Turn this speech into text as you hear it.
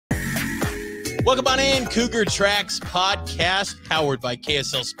Welcome on in, Cougar Tracks podcast, powered by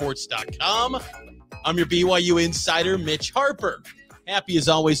KSLSports.com. I'm your BYU insider, Mitch Harper. Happy as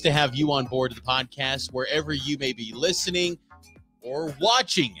always to have you on board the podcast, wherever you may be listening or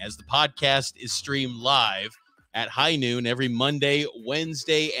watching, as the podcast is streamed live at high noon every Monday,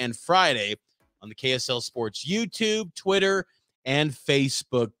 Wednesday, and Friday on the KSL Sports YouTube, Twitter, and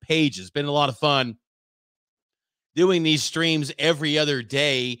Facebook pages. Been a lot of fun doing these streams every other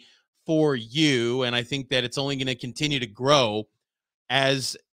day for you, and I think that it's only going to continue to grow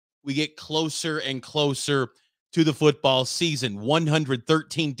as we get closer and closer to the football season.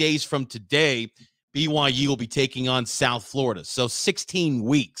 113 days from today, BYU will be taking on South Florida. So 16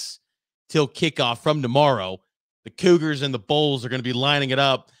 weeks till kickoff from tomorrow. The Cougars and the Bulls are going to be lining it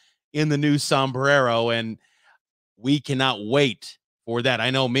up in the new sombrero, and we cannot wait for that.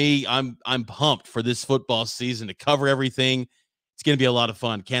 I know me, I'm pumped for this football season to cover everything. It's going to be a lot of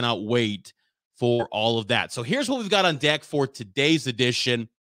fun. Cannot wait for all of that. So here's what we've got on deck for today's edition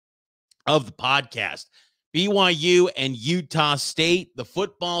of the podcast. BYU and Utah State, the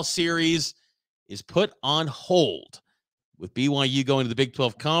football series is put on hold. With BYU going to the Big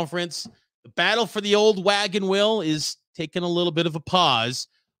 12 Conference, the battle for the old wagon wheel is taking a little bit of a pause.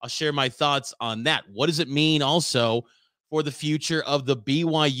 I'll share my thoughts on that. What does it mean also for the future of the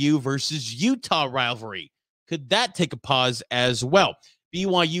BYU versus Utah rivalry? Could that take a pause as well?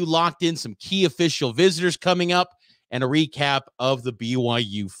 BYU locked in some key official visitors coming up, and a recap of the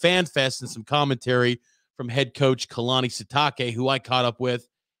BYU Fan Fest and some commentary from head coach Kalani Sitake, who I caught up with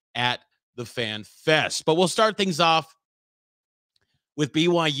at the Fan Fest. But we'll start things off with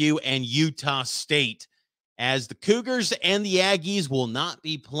BYU and Utah State, as the Cougars and the Aggies will not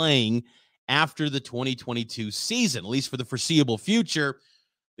be playing after the 2022 season, at least for the foreseeable future.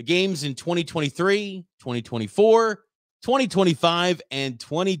 The games in 2023, 2024, 2025, and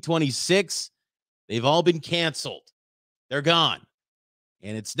 2026, they've all been canceled. They're gone.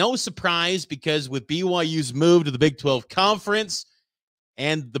 And it's no surprise, because with BYU's move to the Big 12 Conference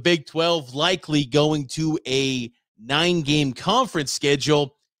and the Big 12 likely going to a 9-game conference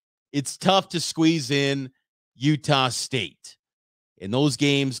schedule, it's tough to squeeze in Utah State. And those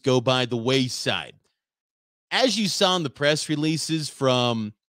games go by the wayside. As you saw in the press releases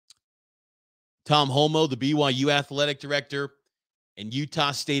from Tom Holmoe, the BYU athletic director, and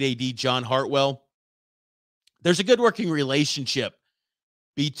Utah State AD John Hartwell, there's a good working relationship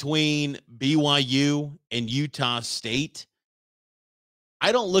between BYU and Utah State.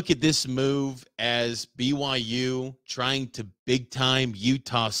 I don't look at this move as BYU trying to big-time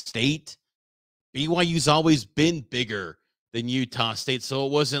Utah State. BYU's always been bigger than Utah State, so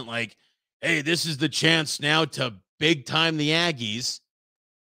it wasn't like, hey, this is the chance now to big-time the Aggies.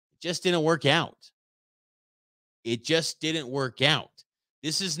 It just didn't work out. It just didn't work out.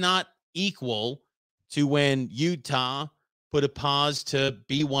 This is not equal to when Utah put a pause to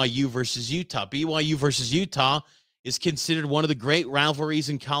BYU versus Utah. BYU versus Utah is considered one of the great rivalries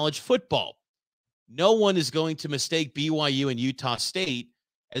in college football. No one is going to mistake BYU and Utah State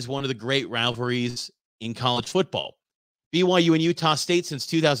as one of the great rivalries in college football. BYU and Utah State since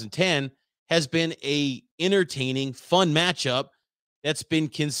 2010 has been a entertaining, fun matchup that's been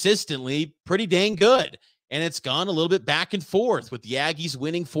consistently pretty dang good. And it's gone a little bit back and forth, with the Aggies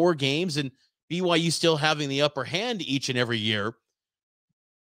winning 4 games and BYU still having the upper hand each and every year.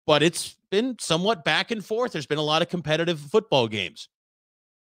 But it's been somewhat back and forth. There's been a lot of competitive football games.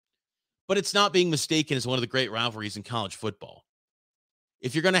 But it's not being mistaken as one of the great rivalries in college football.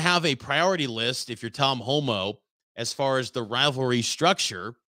 If you're going to have a priority list, if you're Tom Holmoe, as far as the rivalry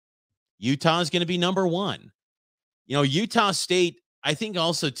structure, Utah is going to be number 1. You know, Utah State, I think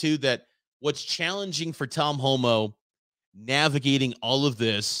also, too, that what's challenging for Tom Holmoe navigating all of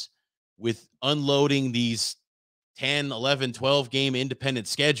this with unloading these 10, 11, 12-game independent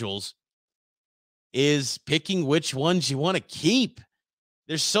schedules is picking which ones you want to keep.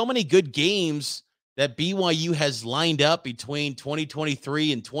 There's so many good games that BYU has lined up between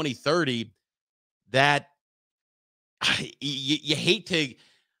 2023 and 2030 that you hate to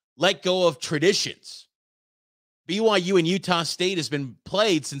let go of traditions. BYU and Utah State has been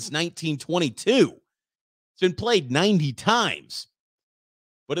played since 1922. It's been played 90 times.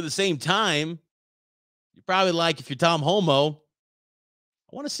 But at the same time, you're probably like, if you're Tom Holmoe,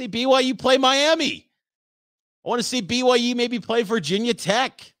 I want to see BYU play Miami. I want to see BYU maybe play Virginia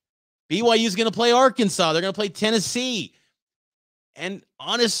Tech. BYU is going to play Arkansas. They're going to play Tennessee. And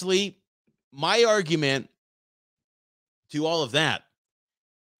honestly, my argument to all of that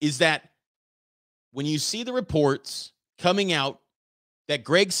is that when you see the reports coming out that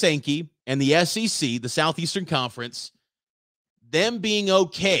Greg Sankey and the SEC, the Southeastern Conference, them being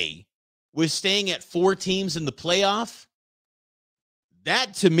okay with staying at 4 teams in the playoff,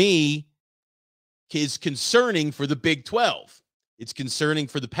 that to me is concerning for the Big 12. It's concerning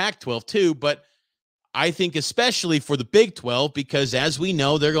for the Pac-12 too, but I think especially for the Big 12 because, as we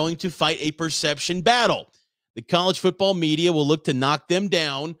know, they're going to fight a perception battle. The college football media will look to knock them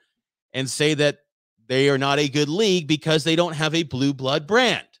down and say that they are not a good league because they don't have a blue blood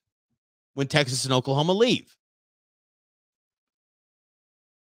brand when Texas and Oklahoma leave.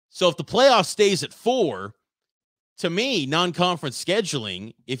 So if the playoff stays at 4, to me, non-conference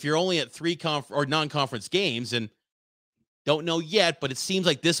scheduling, if you're only at 3 non-conference games, and don't know yet, but it seems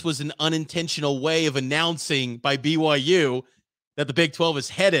like this was an unintentional way of announcing by BYU that the Big 12 is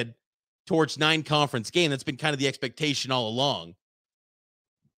headed towards 9 conference game. That's been kind of the expectation all along.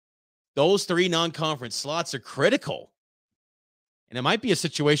 Those 3 non-conference slots are critical. And it might be a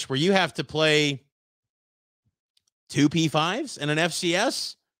situation where you have to play 2 P5s and an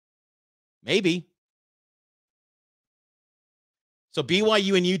FCS. Maybe. So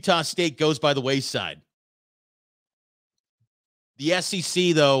BYU and Utah State goes by the wayside. The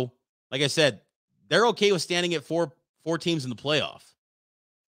SEC, though, like I said, they're okay with standing at four teams in the playoff.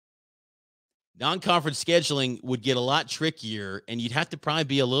 Non-conference scheduling would get a lot trickier, and you'd have to probably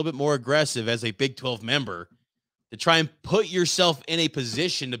be a little bit more aggressive as a Big 12 member to try and put yourself in a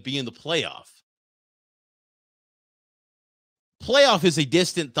position to be in the playoff. Playoff is a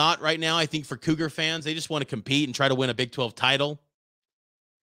distant thought right now, I think, for Cougar fans. They just want to compete and try to win a Big 12 title.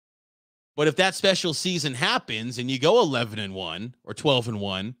 But if that special season happens and you go 11-1 or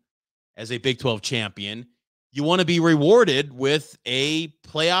 12-1 as a Big 12 champion, you want to be rewarded with a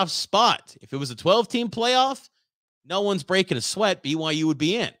playoff spot. If it was a 12-team playoff, no one's breaking a sweat. BYU would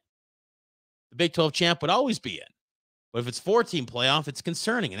be in. The Big 12 champ would always be in. But if it's 4-team playoff, it's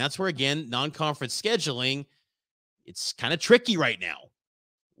concerning. And that's where, again, non-conference scheduling, it's kind of tricky right now.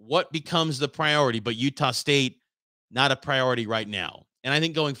 What becomes the priority? But Utah State, not a priority right now. And I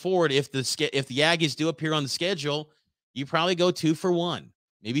think going forward, if the Aggies do appear on the schedule, you probably go 2 for 1,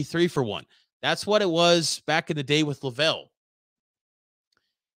 maybe 3 for 1. That's what it was back in the day with Lavelle.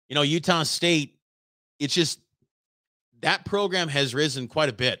 You know, Utah State, it's just that program has risen quite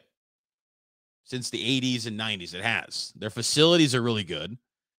a bit since the 80s and 90s. It has. Their facilities are really good.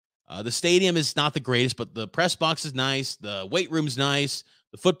 The stadium is not the greatest, but the press box is nice. The weight room's nice.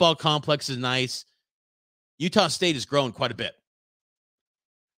 The football complex is nice. Utah State has grown quite a bit.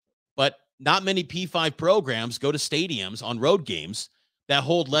 But not many P5 programs go to stadiums on road games that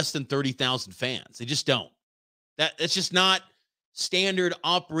hold less than 30,000 fans. They just don't. That's just not standard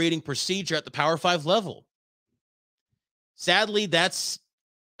operating procedure at the Power 5 level. Sadly,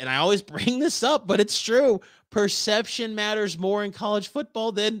 and I always bring this up, but it's true. Perception matters more in college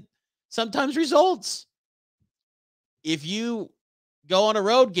football than sometimes results. If you go on a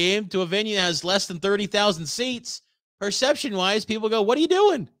road game to a venue that has less than 30,000 seats, perception-wise, people go, what are you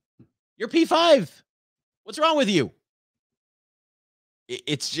doing? You're P5. What's wrong with you?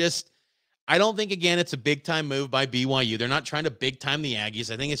 It's just, I don't think, again, it's a big-time move by BYU. They're not trying to big-time the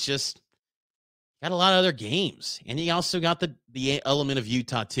Aggies. I think it's just got a lot of other games. And you also got the element of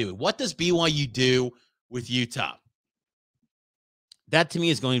Utah, too. What does BYU do with Utah? That, to me,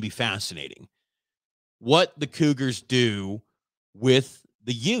 is going to be fascinating. What the Cougars do with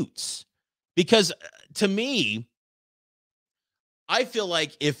the Utes. Because, to me, I feel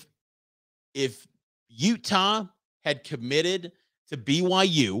like if Utah had committed to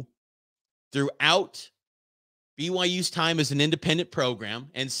BYU throughout BYU's time as an independent program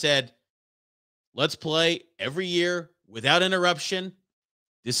and said, let's play every year without interruption,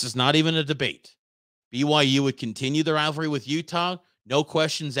 this is not even a debate. BYU would continue the rivalry with Utah, no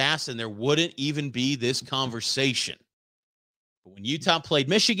questions asked, and there wouldn't even be this conversation. But when Utah played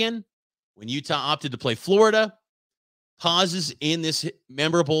Michigan, when Utah opted to play Florida, pauses in this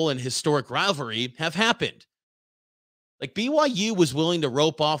memorable and historic rivalry have happened. Like, BYU was willing to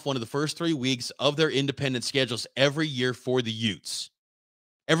rope off one of the first 3 weeks of their independent schedules every year for the Utes.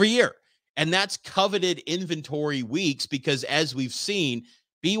 Every year. And that's coveted inventory weeks because, as we've seen,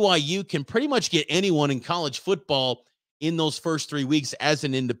 BYU can pretty much get anyone in college football in those first 3 weeks as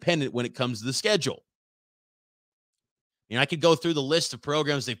an independent when it comes to the schedule. You know, I could go through the list of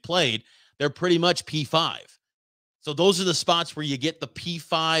programs they've played. They're pretty much P5. So those are the spots where you get the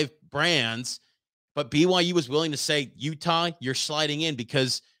P5 brands, but BYU was willing to say, Utah, you're sliding in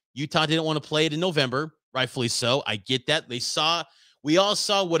because Utah didn't want to play it in November, rightfully so. I get that. We all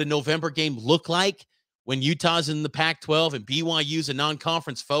saw what a November game looked like when Utah's in the Pac-12 and BYU's a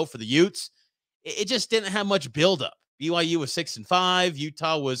non-conference foe for the Utes. It just didn't have much buildup. BYU was 6-5.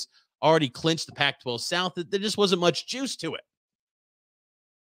 Utah was already clinched the Pac-12 South. There just wasn't much juice to it.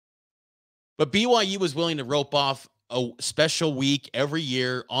 But BYU was willing to rope off a special week every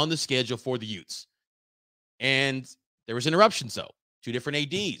year on the schedule for the Utes. And there was interruptions, though. 2 different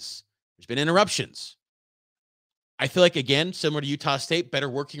ADs. There's been interruptions. I feel like, again, similar to Utah State, better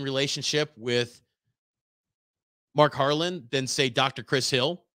working relationship with Mark Harlan than, say, Dr. Chris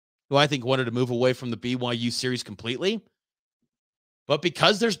Hill, who I think wanted to move away from the BYU series completely. But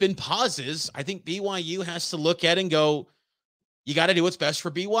because there's been pauses, I think BYU has to look at it and go, you got to do what's best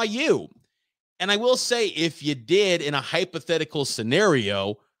for BYU. And I will say, if you did, in a hypothetical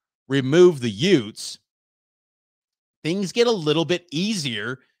scenario, remove the Utes, things get a little bit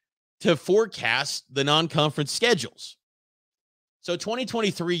easier to forecast the non-conference schedules. So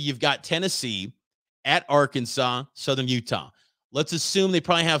 2023, you've got Tennessee at Arkansas, Southern Utah. Let's assume they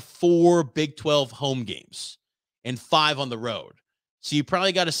probably have 4 Big 12 home games and 5 on the road. So you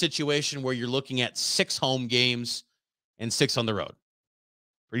probably got a situation where you're looking at 6 home games and 6 on the road.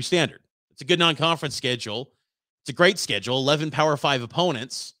 Pretty standard. It's a good non-conference schedule. It's a great schedule. 11 Power 5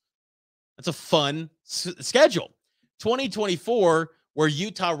 opponents. That's a fun schedule. 2024, where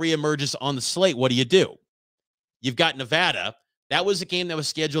Utah reemerges on the slate, what do? You've got Nevada. That was a game that was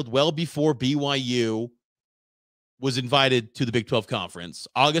scheduled well before BYU was invited to the Big 12 Conference.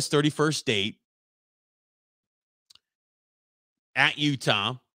 August 31st date. At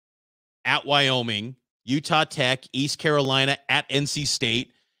Utah, at Wyoming, Utah Tech, East Carolina, at NC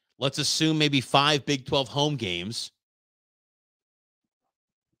State. Let's assume maybe 5 Big 12 home games.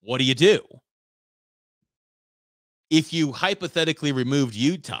 What do? If you hypothetically removed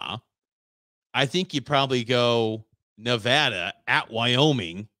Utah, I think you probably go Nevada, at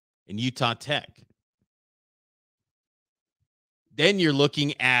Wyoming, and Utah Tech. Then you're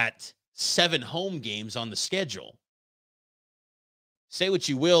looking at 7 home games on the schedule. Say what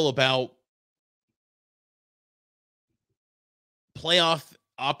you will about playoff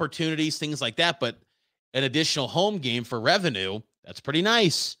opportunities, things like that, but an additional home game for revenue, that's pretty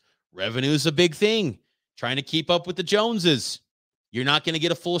nice. Revenue is a big thing. Trying to keep up with the Joneses. You're not going to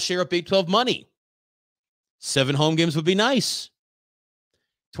get a full share of Big 12 money. 7 home games would be nice.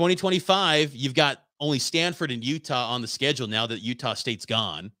 2025, you've got only Stanford and Utah on the schedule now that Utah State's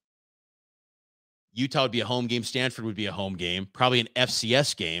gone. Utah would be a home game. Stanford would be a home game. Probably an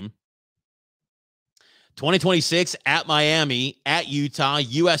FCS game. 2026, at Miami, at Utah,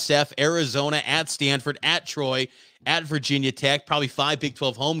 USF, Arizona, at Stanford, at Troy, at Virginia Tech. Probably 5 Big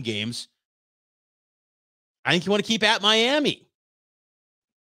 12 home games. I think you want to keep at Miami.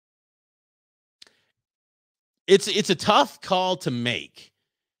 It's a tough call to make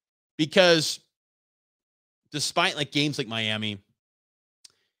because despite like games like Miami,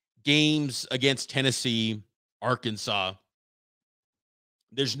 games against Tennessee, Arkansas,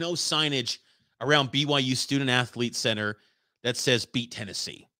 there's no signage around BYU Student Athlete Center that says beat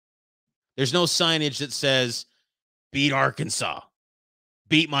Tennessee. There's no signage that says beat Arkansas,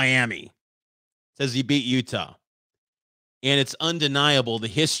 beat Miami. It says you beat Utah. And it's undeniable the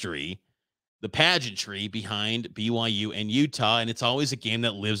history, the pageantry behind BYU and Utah, and it's always a game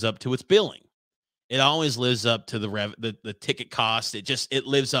that lives up to its billing. It always lives up to the ticket cost. It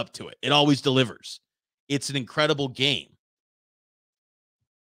lives up to it. It always delivers. It's an incredible game.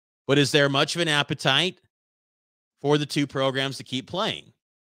 But is there much of an appetite for the 2 programs to keep playing?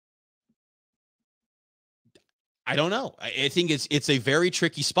 I don't know. I think it's a very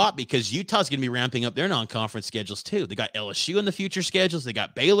tricky spot because Utah's going to be ramping up their non-conference schedules too. They got LSU in the future schedules. They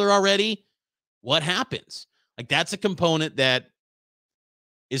got Baylor already. What happens? Like, that's a component that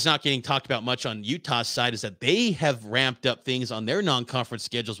is not getting talked about much on Utah's side, is that they have ramped up things on their non-conference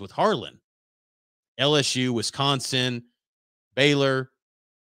schedules with Harlan. LSU, Wisconsin, Baylor,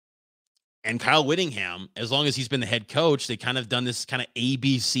 and Kyle Whittingham, as long as he's been the head coach, they kind of done this kind of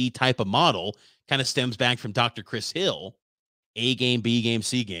ABC type of model, kind of stems back from Dr. Chris Hill. A game, B game,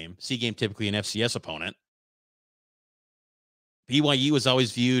 C game. C game typically an FCS opponent. BYU was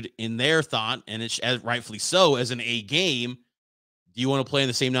always viewed in their thought, and it's rightfully so, as an A game. Do you want to play in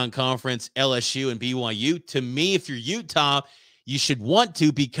the same non-conference, LSU and BYU? To me, if you're Utah, you should want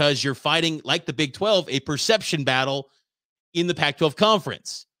to, because you're fighting, like the Big 12, a perception battle in the Pac-12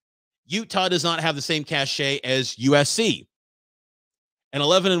 conference. Utah does not have the same cachet as USC. An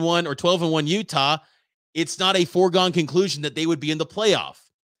 11-1 or 12-1 Utah, it's not a foregone conclusion that they would be in the playoff.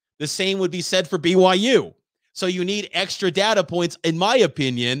 The same would be said for BYU. So you need extra data points, in my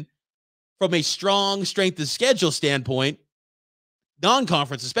opinion, from a strong strength of schedule standpoint,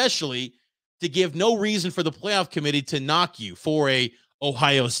 non-conference especially, to give no reason for the playoff committee to knock you for a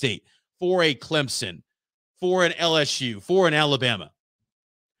Ohio State, for a Clemson, for an LSU, for an Alabama.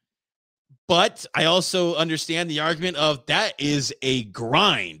 But I also understand the argument of that is a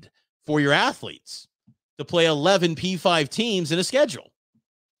grind for your athletes to play 11 P5 teams in a schedule.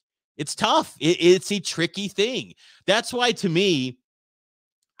 It's tough. It's a tricky thing. That's why, to me,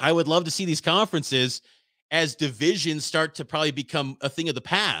 I would love to see these conferences, as divisions start to probably become a thing of the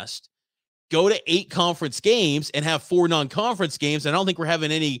past, go to 8 conference games and have 4 non-conference games. And I don't think we're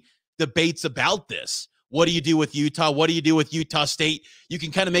having any debates about this. What do you do with Utah? What do you do with Utah State? You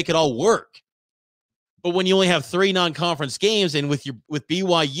can kind of make it all work. But when you only have 3 non-conference games, and with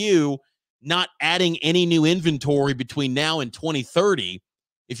BYU not adding any new inventory between now and 2030,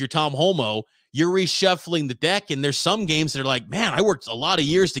 if you're Tom Holmoe, you're reshuffling the deck. And there's some games that are like, man, I worked a lot of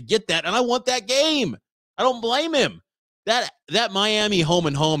years to get that, and I want that game. I don't blame him. That Miami home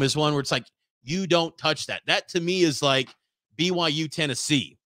and home is one where it's like, you don't touch that. That to me is like BYU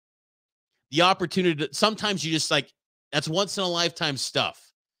Tennessee. The opportunity to, sometimes you just like, that's once in a lifetime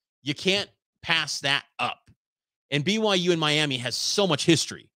stuff. You can't pass that up. And BYU in Miami has so much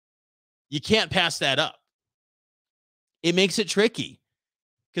history. You can't pass that up. It makes it tricky.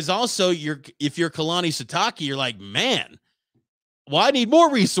 Because also, if you're Kalani Sitake, you're like, man, well, I need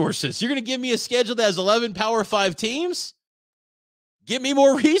more resources. You're going to give me a schedule that has 11 Power 5 teams? Give me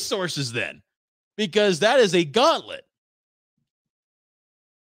more resources then, because that is a gauntlet.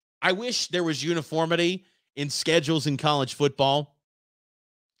 I wish there was uniformity in schedules in college football.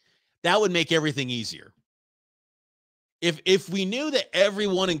 That would make everything easier. If we knew that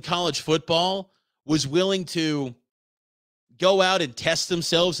everyone in college football was willing to go out and test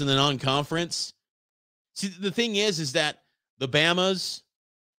themselves in the non-conference. See, the thing is that the Bamas,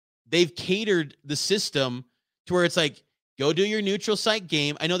 they've catered the system to where it's like, go do your neutral site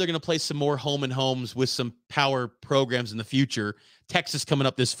game. I know they're going to play some more home and homes with some power programs in the future. Texas coming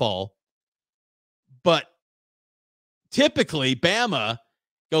up this fall. But typically, Bama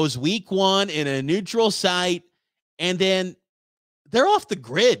goes week 1 in a neutral site, and then they're off the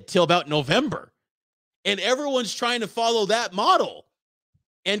grid till about November. And everyone's trying to follow that model.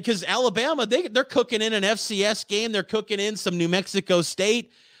 And because Alabama, they're cooking in an FCS game. They're cooking in some New Mexico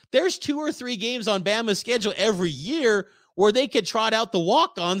State. There's 2 or 3 games on Bama's schedule every year where they could trot out the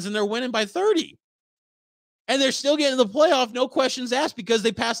walk-ons and they're winning by 30. And they're still getting to the playoff, no questions asked, because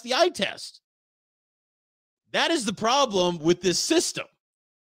they passed the eye test. That is the problem with this system.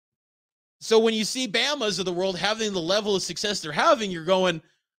 So when you see Bamas of the world having the level of success they're having, you're going,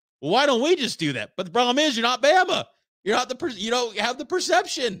 well, why don't we just do that? But the problem is, you're not Bama. You don't have the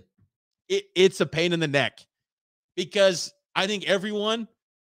perception. It's a pain in the neck, because I think everyone,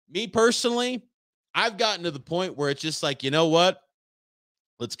 me personally, I've gotten to the point where it's just like, you know what?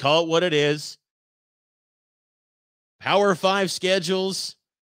 Let's call it what it is. Power 5 schedules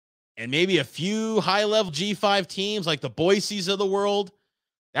and maybe a few high-level G5 teams like the Boise's of the world.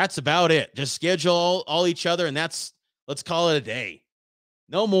 That's about it. Just schedule all each other, and let's call it a day.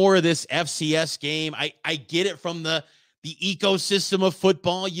 No more of this FCS game. I get it from the ecosystem of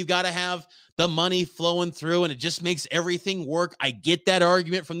football. You got to have the money flowing through, and it just makes everything work. I get that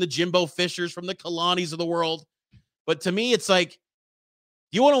argument from the Jimbo Fishers, from the Kalanis of the world. But to me, it's like,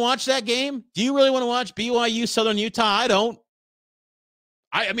 do you want to watch that game? Do you really want to watch BYU Southern Utah? I don't.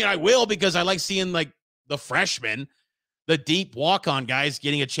 I mean, I will, because I like seeing like the freshmen, the deep walk-on guys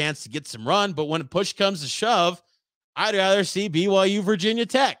getting a chance to get some run. But when push comes to shove, I'd rather see BYU Virginia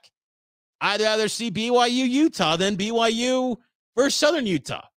Tech. I'd rather see BYU Utah than BYU versus Southern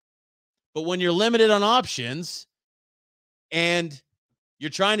Utah. But when you're limited on options and you're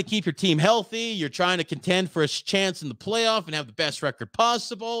trying to keep your team healthy, you're trying to contend for a chance in the playoff and have the best record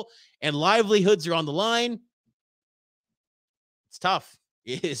possible, and livelihoods are on the line, it's tough.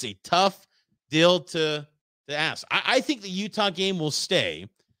 It is a tough deal to ask. I think the Utah game will stay.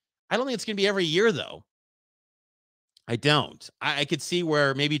 I don't think it's going to be every year, though. I don't. I could see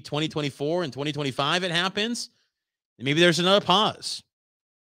where maybe 2024 and 2025 it happens. And maybe there's another pause,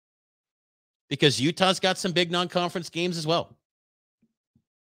 because Utah's got some big non-conference games as well.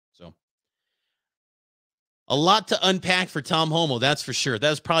 So a lot to unpack for Tom Holmoe, that's for sure.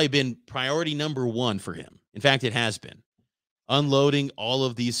 That's probably been priority number 1 for him. In fact, it has been. Unloading all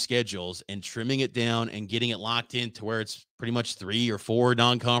of these schedules and trimming it down and getting it locked in to where it's pretty much 3 or 4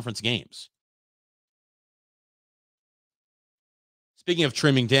 non-conference games. Speaking of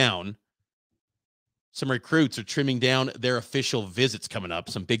trimming down, some recruits are trimming down their official visits coming up,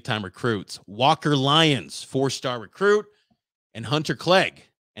 some big-time recruits. Walker Lyons, 4-star recruit, and Hunter Clegg,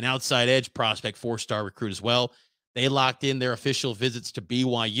 an outside edge prospect, 4-star recruit as well. They locked in their official visits to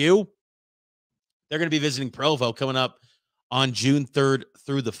BYU. They're going to be visiting Provo coming up on June 3rd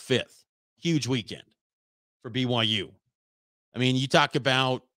through the 5th. Huge weekend for BYU. I mean, you talk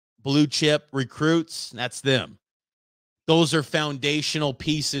about blue chip recruits, that's them. those are foundational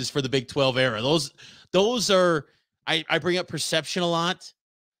pieces for the Big 12 era. Those are, I bring up perception a lot.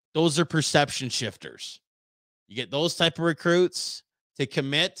 Those are perception shifters. You get those type of recruits to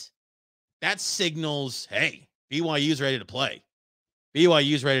commit. That signals, hey, BYU's ready to play.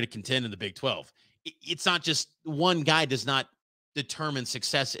 BYU's ready to contend in the Big 12. It's not just one guy does not determine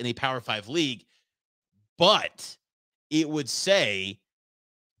success in a Power 5 league, but it would say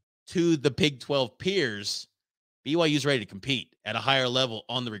to the Big 12 peers, BYU's ready to compete at a higher level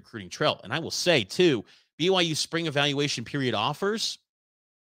on the recruiting trail. And I will say, too, BYU spring evaluation period offers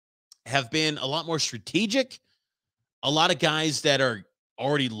have been a lot more strategic. A lot of guys that are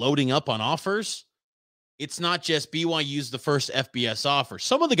already loading up on offers. It's not just BYU's the first FBS offer.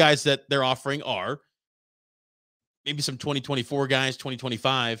 Some of the guys that they're offering are maybe some 2024 guys,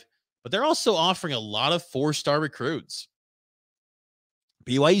 2025, but they're also offering a lot of 4-star recruits.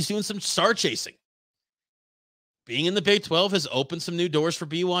 BYU's doing some star chasing. Being in the Big 12 has opened some new doors for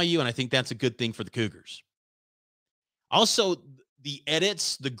BYU, and I think that's a good thing for the Cougars. Also, the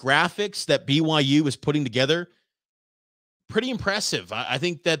edits, the graphics that BYU is putting together, pretty impressive. I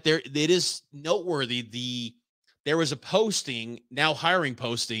think that it is noteworthy. There was a posting, now hiring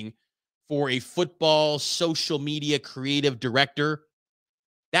posting, for a football social media creative director.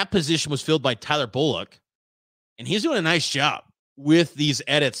 That position was filled by Tyler Bullock, and he's doing a nice job with these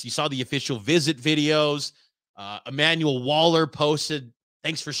edits. You saw the official visit videos. Emmanuel Waller posted,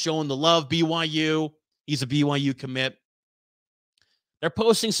 "Thanks for showing the love, BYU." He's a BYU commit. They're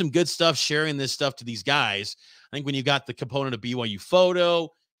posting some good stuff, sharing this stuff to these guys. I think when you got the component of BYU photo,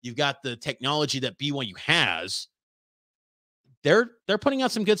 you've got the technology that BYU has, they're putting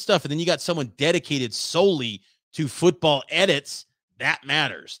out some good stuff. And then you got someone dedicated solely to football edits. That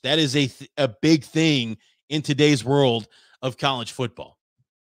matters. That is a big thing in today's world of college football.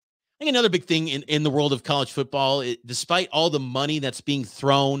 I think another big thing in the world of college football, despite all the money that's being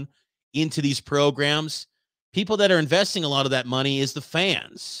thrown into these programs, people that are investing a lot of that money is the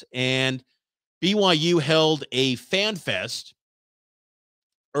fans. And BYU held a fan fest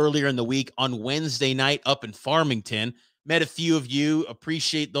earlier in the week on Wednesday night up in Farmington. Met a few of you.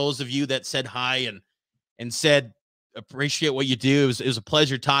 Appreciate those of you that said hi and said appreciate what you do. It was a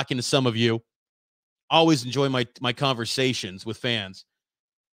pleasure talking to some of you. Always enjoy my conversations with fans.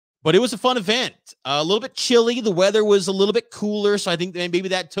 But it was a fun event. A little bit chilly. The weather was a little bit cooler, so I think that maybe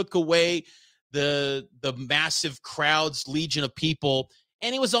that took away the massive crowds, legion of people.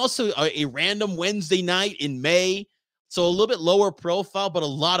 And it was also a random Wednesday night in May, so a little bit lower profile, but a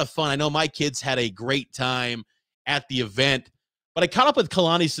lot of fun. I know my kids had a great time at the event. But I caught up with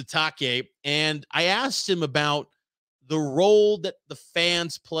Kalani Sitake, and I asked him about the role that the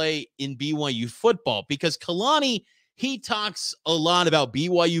fans play in BYU football, because Kalani, he talks a lot about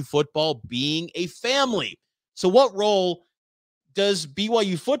BYU football being a family. So what role does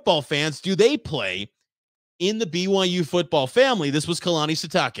BYU football fans, do they play in the BYU football family? This was Kalani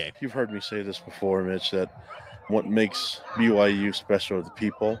Sitake. You've heard me say this before, Mitch, that what makes BYU special are the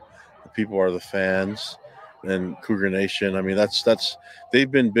people. The people are the fans and Cougar Nation. I mean, that's they've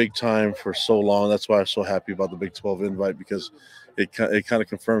been big time for so long. That's why I'm so happy about the Big 12 invite, because it kind of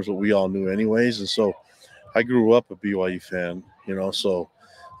confirms what we all knew anyways. And so I grew up a BYU fan, so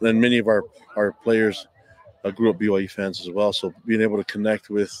then many of our players grew up BYU fans as well. So being able to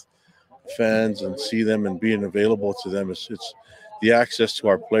connect with fans and see them and being available to them, it's the access to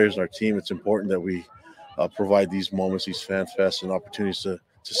our players and our team. It's important that we provide these moments, these fan fests, and opportunities to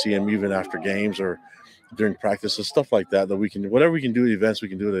see them even after games or during practice and stuff like that. That we can, whatever we can do at events, we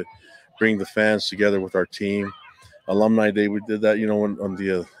can do to bring the fans together with our team. Alumni Day, we did that, on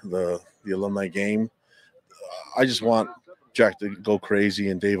the alumni game. I just want Jack to go crazy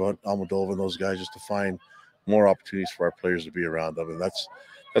and Dave Almodovar and those guys just to find more opportunities for our players to be around them, and that's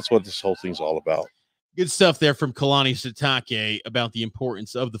what this whole thing's all about. Good stuff there from Kalani Sitake about the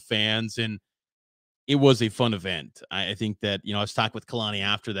importance of the fans, and it was a fun event. I think that, I was talking with Kalani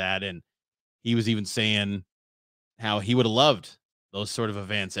after that, and he was even saying how he would have loved those sort of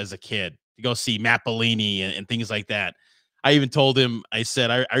events as a kid, to go see Matt Bellini and things like that. I even told him, I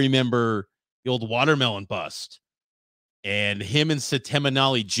said, I remember the old watermelon bust, and him and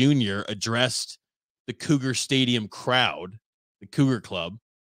Setemanali Jr. addressed the Cougar Stadium crowd, the Cougar Club.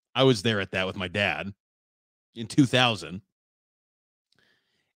 I was there at that with my dad in 2000.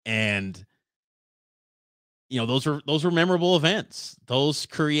 And, those were memorable events. Those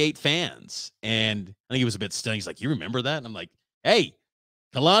create fans. And I think he was a bit stunned. He's like, "You remember that?" And I'm like, "Hey,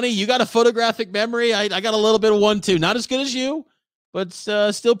 Kalani, you got a photographic memory. I got a little bit of one too. Not as good as you, but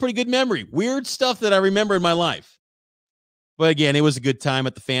still pretty good memory. Weird stuff that I remember in my life." But again, it was a good time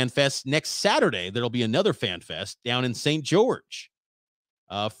at the Fan Fest. Next Saturday, there'll be another Fan Fest down in St. George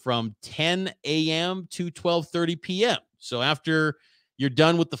from 10 a.m. to 12:30 p.m. So after you're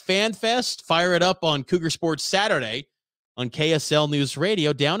done with the Fan Fest, fire it up on Cougar Sports Saturday on KSL News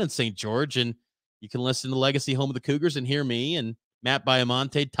Radio down in St. George, and you can listen to Legacy Home of the Cougars and hear me and Matt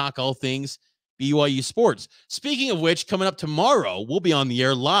Baiamonte talk all things BYU sports. Speaking of which, coming up tomorrow, we'll be on the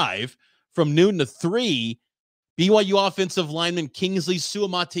air live from noon to 3. BYU offensive lineman Kingsley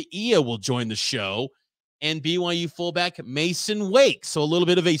Suamataia will join the show, and BYU fullback Mason Wake. So a little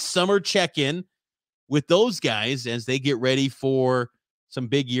bit of a summer check-in with those guys as they get ready for some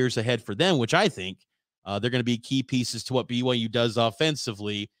big years ahead for them, which I think they're going to be key pieces to what BYU does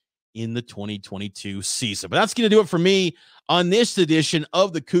offensively in the 2022 season. But that's going to do it for me on this edition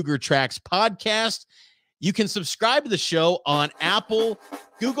of the Cougar Tracks podcast. You can subscribe to the show on Apple,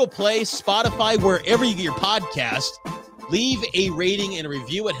 Google Play, Spotify, wherever you get your podcast. Leave a rating and a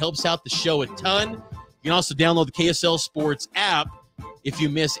review. It helps out the show a ton. You can also download the KSL Sports app if you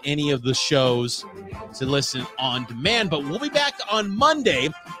miss any of the shows to listen on demand. But we'll be back on Monday.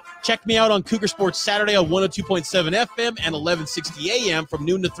 Check me out on Cougar Sports Saturday on 102.7 FM and 1160 AM from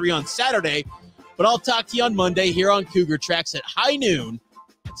noon to 3 on Saturday. But I'll talk to you on Monday here on Cougar Tracks at high noon.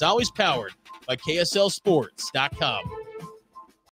 It's always powered by KSLSports.com.